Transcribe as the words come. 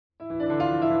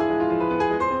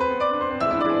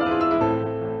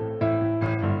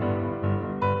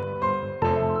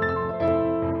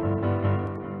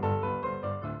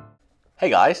Hey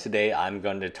guys, today I'm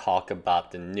going to talk about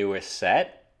the newest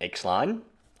set, Ixalan.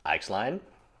 Ixalan?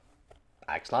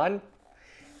 Ixalan?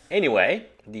 Anyway,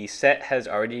 the set has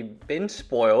already been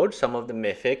spoiled, some of the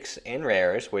mythics and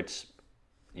rares, which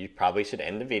you probably should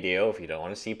end the video if you don't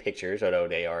want to see pictures, although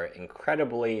they are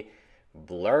incredibly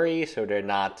blurry, so they're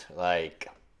not like,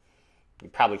 you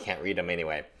probably can't read them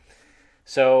anyway.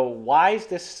 So why does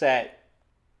this set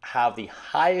have the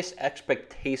highest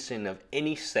expectation of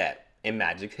any set in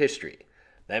Magic history?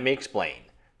 Let me explain.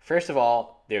 First of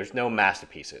all, there's no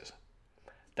masterpieces.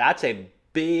 That's a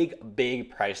big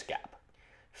price gap.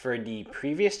 For the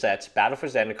previous sets, Battle for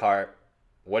Zendikar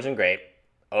wasn't great.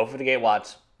 Over the Gate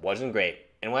Watts wasn't great.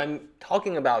 And when I'm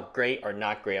talking about great or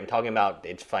not great, I'm talking about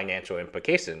its financial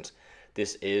implications.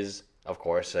 This is, of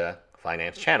course, a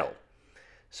finance channel.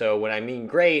 So when I mean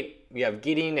great, we have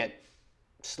Gideon at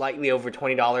slightly over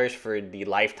 $20 for the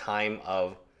lifetime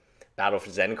of Battle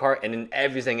for Zendikar, and then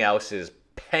everything else is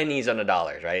pennies on the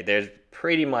dollars, right? There's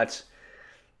pretty much,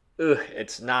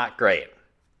 it's not great.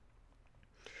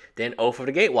 Then Oath of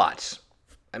the Gatewatch.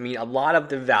 I mean, a lot of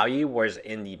the value was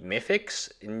in the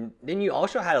mythics, and then you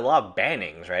also had a lot of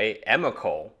bannings, right?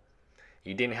 Emrakul,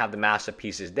 you didn't have the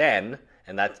masterpieces then,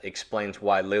 and that explains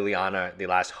why Liliana, the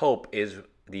Last Hope, is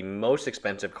the most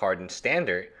expensive card in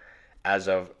Standard as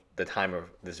of the time of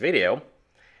this video.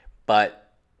 But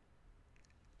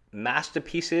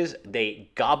masterpieces, they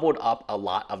gobbled up a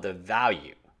lot of the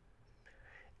value,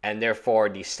 and therefore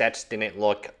the sets didn't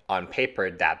look on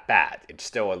paper that bad. It's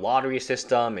still a lottery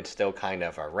system. It's still kind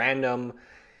of a random,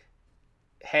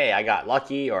 hey, I got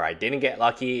lucky or I didn't get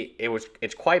lucky.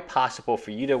 It's quite possible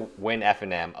for you to win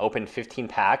FNM, open 15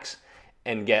 packs,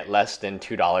 and get less than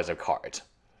 $2 of cards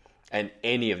in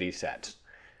any of these sets.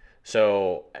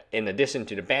 So in addition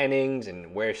to the bannings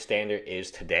and where Standard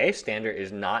is today, Standard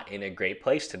is not in a great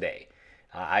place today.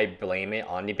 I blame it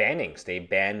on the bannings. They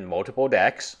banned multiple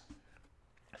decks,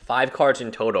 5 cards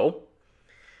in total,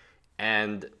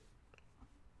 and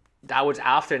that was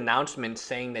after announcements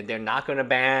saying that they're not going to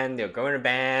ban, they're going to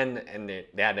ban, and they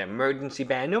had an emergency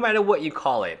ban, no matter what you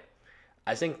call it.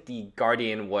 I think the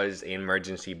Guardian was an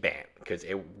emergency ban because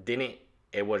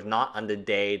it was not on the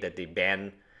day that they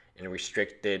banned and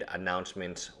restricted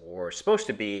announcements were supposed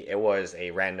to be. It was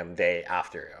a random day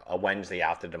after, a Wednesday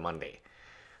after the Monday.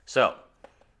 So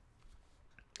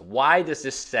why does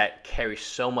this set carry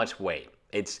so much weight?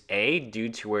 It's due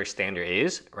to where Standard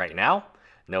is right now.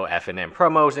 No FNM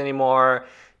promos anymore.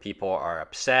 People are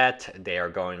upset. They are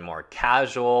going more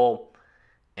casual.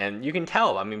 And you can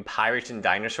tell, I mean, Pirates and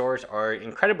Dinosaurs are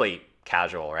incredibly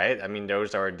casual, right? I mean,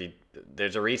 there's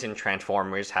a reason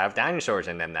Transformers have dinosaurs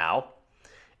in them now.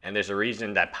 And there's a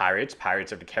reason that Pirates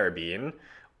of the Caribbean,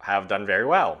 have done very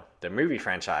well. The movie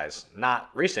franchise, not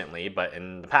recently, but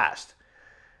in the past.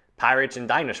 Pirates and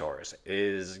Dinosaurs.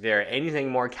 Is there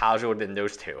anything more casual than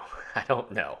those two? I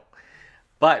don't know.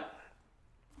 But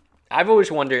I've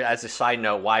always wondered, as a side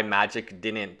note, why Magic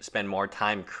didn't spend more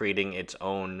time creating its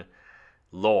own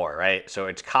lore, right? So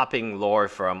it's copying lore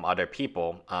from other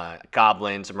people.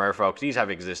 Goblins, merfolks, these have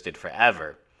existed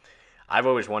forever. I've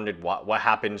always wondered what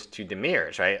happens to the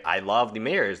mirrors, right? I love the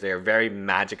mirrors. They're very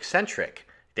Magic-centric.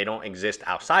 They don't exist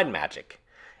outside Magic.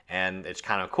 And it's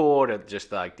kind of cool to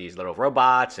just like these little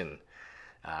robots, and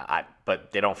but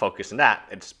they don't focus on that.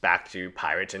 It's back to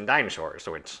Pirates and Dinosaurs.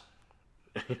 So it's,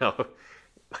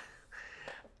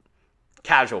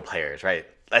 casual players, right?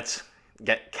 Let's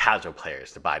get casual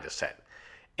players to buy this set.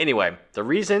 Anyway, the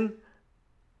reason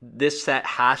this set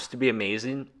has to be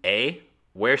amazing,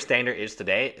 where Standard is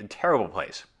today, a terrible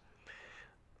place.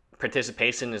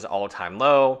 Participation is all-time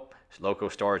low. Local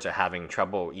stores are having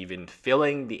trouble even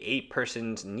filling the 8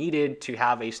 persons needed to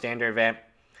have a Standard event.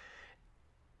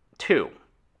 2,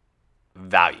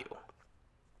 value.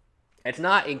 It's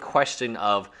not a question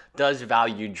of does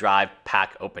value drive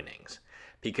pack openings,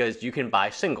 because you can buy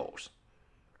singles,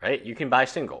 right? You can buy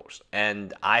singles.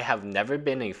 And I have never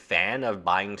been a fan of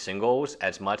buying singles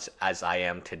as much as I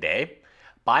am today.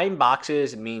 Buying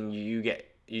boxes mean you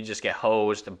just get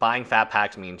hosed. Buying fat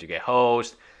packs means you get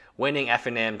hosed. Winning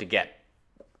FNM to get,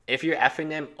 if your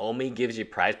FNM only gives you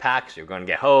prize packs, you're going to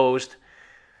get hosed.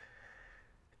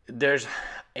 There's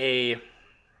a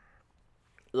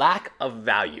lack of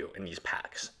value in these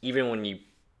packs, even when you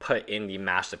put in the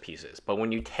masterpieces. But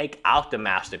when you take out the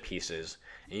masterpieces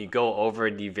and you go over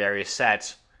the various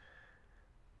sets,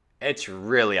 it's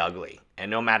really ugly. And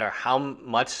no matter how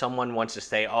much someone wants to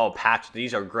say, oh, packs,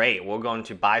 these are great, we're going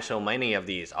to buy so many of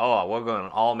these, oh, we're going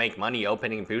to all make money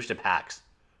opening booster packs.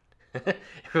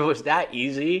 If it was that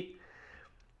easy,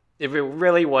 if it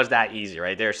really was that easy,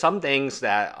 right? There are some things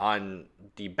that on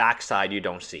the backside you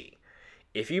don't see.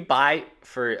 if you buy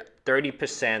for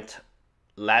 30%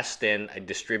 less than a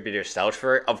distributor sells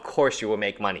for, of course you will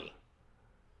make money.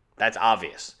 That's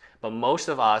obvious. But most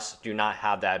of us do not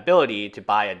have that ability to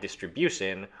buy a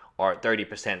distribution or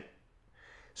 30%.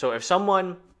 So if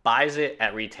someone buys it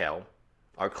at retail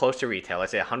or close to retail,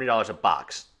 let's say $100 a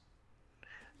box,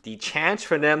 the chance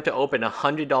for them to open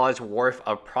 $100 worth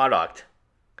of product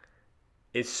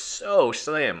is so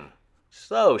slim.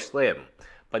 So slim.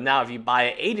 But now if you buy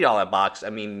an $80 box, I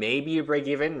mean, maybe you break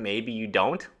even, maybe you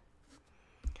don't.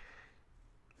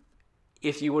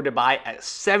 If you were to buy at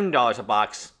 $7 a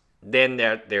box, then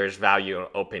there's value in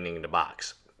opening the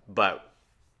box. But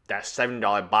that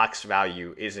 $7 box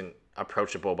value isn't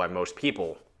approachable by most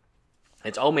people.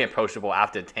 It's only approachable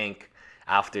after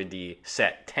the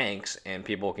set tanks and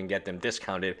people can get them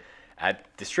discounted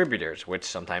at distributors, which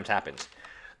sometimes happens.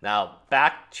 Now,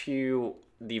 back to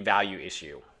the value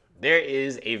issue. There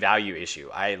is a value issue.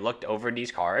 I looked over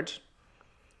these cards.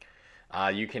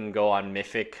 You can go on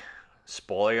Mythic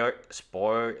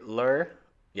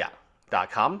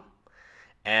 .com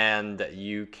and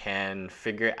you can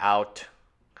figure out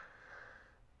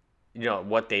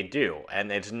what they do,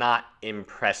 and it's not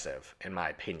impressive in my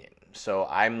opinion. So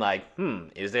I'm like,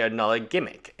 is there another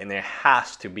gimmick? And there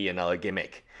has to be another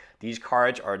gimmick. These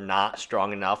cards are not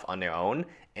strong enough on their own,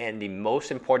 and the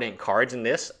most important cards in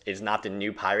this is not the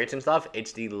new pirates and stuff,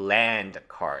 it's the land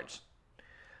cards.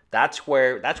 That's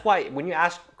why when you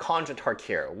ask Khanja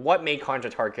Tarkir, what made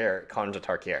Khanja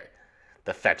Tarkir?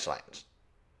 The fetch lands.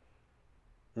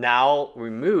 Now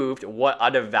removed, what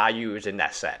other value is in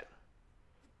that set?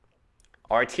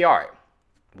 RTR.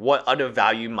 What other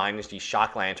value minus the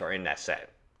shock lands are in that set?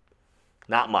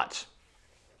 Not much.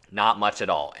 Not much at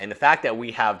all. And the fact that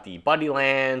we have the buddy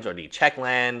lands or the check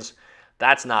lands,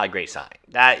 that's not a great sign.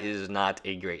 That is not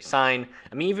a great sign.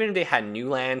 I mean, even if they had new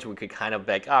lands, we could kind of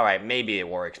be like, all right, maybe it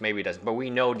works, maybe it doesn't. But we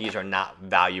know these are not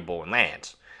valuable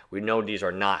lands. We know these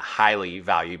are not highly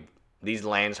valued. These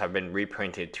lands have been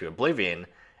reprinted to oblivion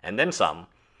and then some.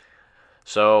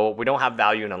 So we don't have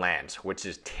value in the lands, which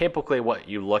is typically what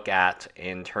you look at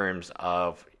in terms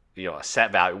of a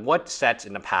set value. What sets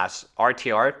in the past?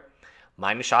 RTR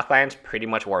minus shock lands, pretty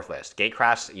much worthless.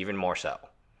 Gatecraft, even more so.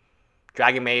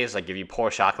 Dragon Maze, like if you pull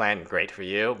a shock land, great for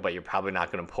you, but you're probably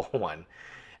not going to pull one.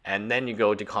 And then you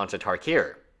go to Khanja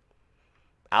Tarkir.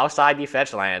 Outside the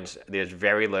fetch lands, there's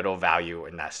very little value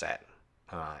in that set.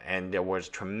 And there was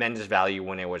tremendous value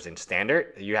when it was in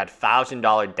standard. You had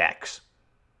 $1,000 decks.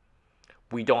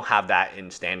 We don't have that in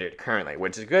standard currently,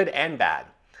 which is good and bad.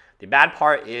 The bad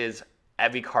part is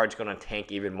every card's going to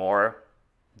tank even more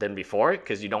than before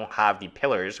because you don't have the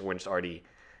pillars, which are the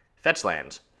fetch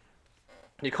lands.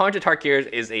 The Khanja Tarkir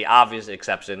is a obvious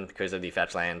exception because of the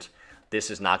fetch lands.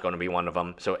 This is not going to be one of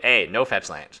them. So A, no fetch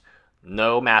lands,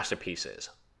 no masterpieces.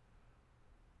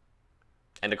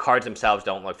 And the cards themselves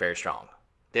don't look very strong.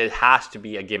 There has to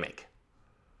be a gimmick.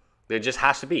 There just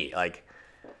has to be. Like,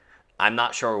 I'm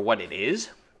not sure what it is,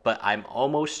 but I'm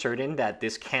almost certain that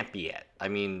this can't be it. I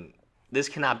mean, this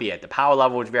cannot be it. The power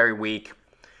level is very weak.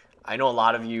 I know a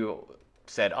lot of you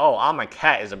said, oh,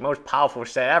 Cat is the most powerful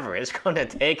set ever. It's going to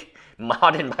take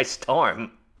Modern by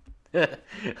storm.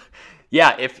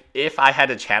 Yeah, if I had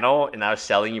a channel and I was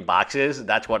selling you boxes,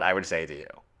 that's what I would say to you.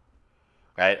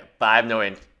 Right? But I have no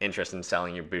interest in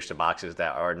selling you booster boxes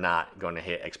that are not going to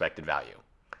hit expected value.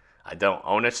 I don't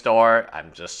own a store.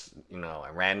 I'm just,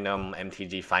 a random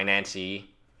MTG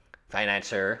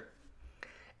financer.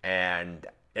 And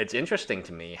it's interesting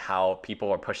to me how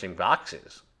people are pushing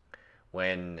boxes.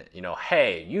 When,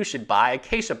 hey, you should buy a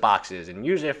case of boxes and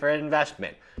use it for an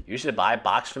investment. You should buy a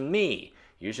box from me.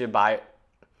 You should buy...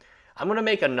 I'm going to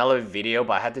make another video,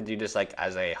 but I had to do this like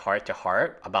as a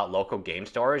heart-to-heart about local game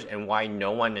stores and why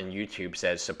no one on YouTube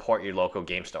says support your local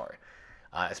game store.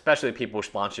 Especially people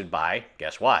sponsored by,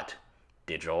 guess what?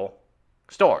 Digital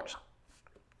stores.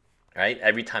 Right?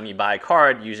 Every time you buy a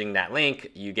card using that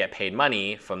link, you get paid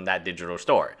money from that digital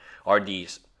store. Or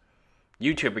these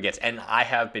YouTuber gets, and I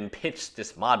have been pitched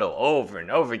this model over and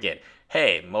over again.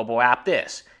 Hey, mobile app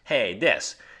this. Hey,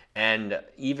 this. And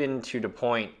even to the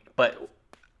point, but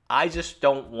I just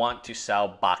don't want to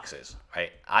sell boxes,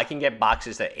 right? I can get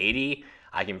boxes at 80.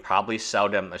 I can probably sell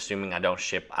them, assuming I don't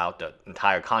ship out the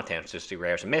entire content, just the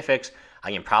rares and mythics.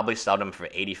 I can probably sell them for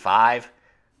 85,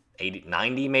 80,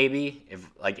 90 maybe. If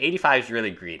like 85 is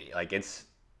really greedy. Like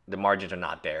the margins are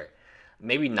not there.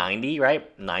 Maybe 90,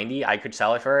 right? 90 I could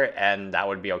sell it for, and that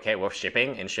would be okay with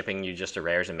shipping, and shipping you just the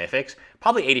rares and mythics.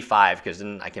 Probably 85, because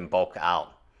then I can bulk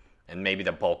out, and maybe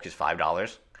the bulk is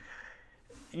 $5.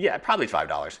 Yeah, probably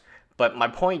 $5. But my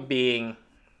point being,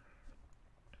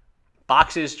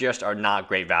 Boxes just are not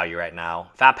great value right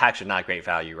now. Fat packs are not great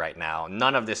value right now.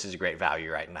 None of this is great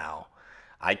value right now.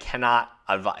 I cannot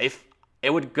advise. If it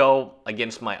would go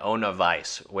against my own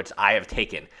advice, which I have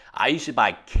taken. I used to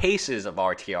buy cases of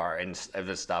RTR and of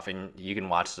this stuff, and you can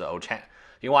watch the old channel.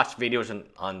 You can watch videos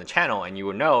on the channel, and you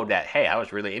will know that, hey, I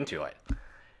was really into it.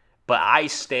 But I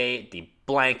stay the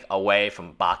blank away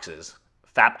from boxes.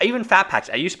 Even fat packs.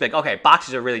 I used to be like, okay,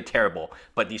 boxes are really terrible,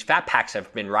 but these fat packs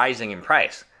have been rising in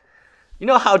price. You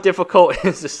know how difficult it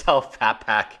is to sell a fat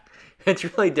pack? It's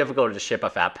really difficult to ship a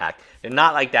fat pack. They're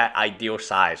not like that ideal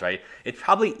size, right? It's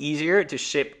probably easier to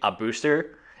ship a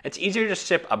booster. It's easier to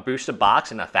ship a booster box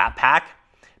than a fat pack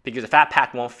because a fat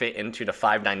pack won't fit into the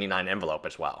 $5.99 envelope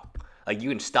as well. Like you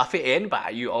can stuff it in,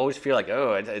 but you always feel like,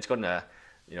 oh, it's going to,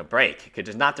 break because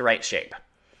it's not the right shape.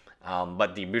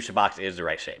 But the booster box is the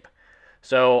right shape.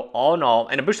 So all in all,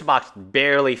 and the booster box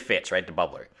barely fits, right, the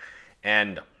bubbler.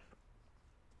 And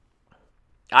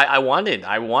I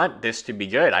want this to be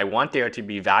good. I want there to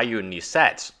be value in these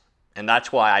sets. And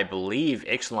that's why I believe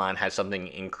Ixalan has something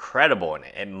incredible in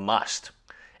it. It must.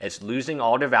 It's losing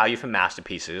all the value from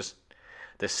masterpieces.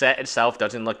 The set itself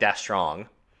doesn't look that strong.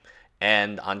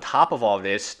 And on top of all of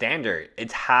this, standard.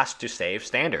 It has to save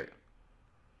standard.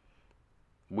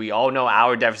 We all know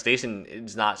our devastation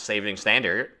is not saving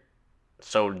standard.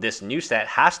 So this new set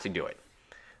has to do it.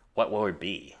 What will it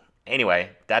be?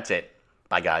 Anyway, that's it.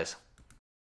 Bye, guys.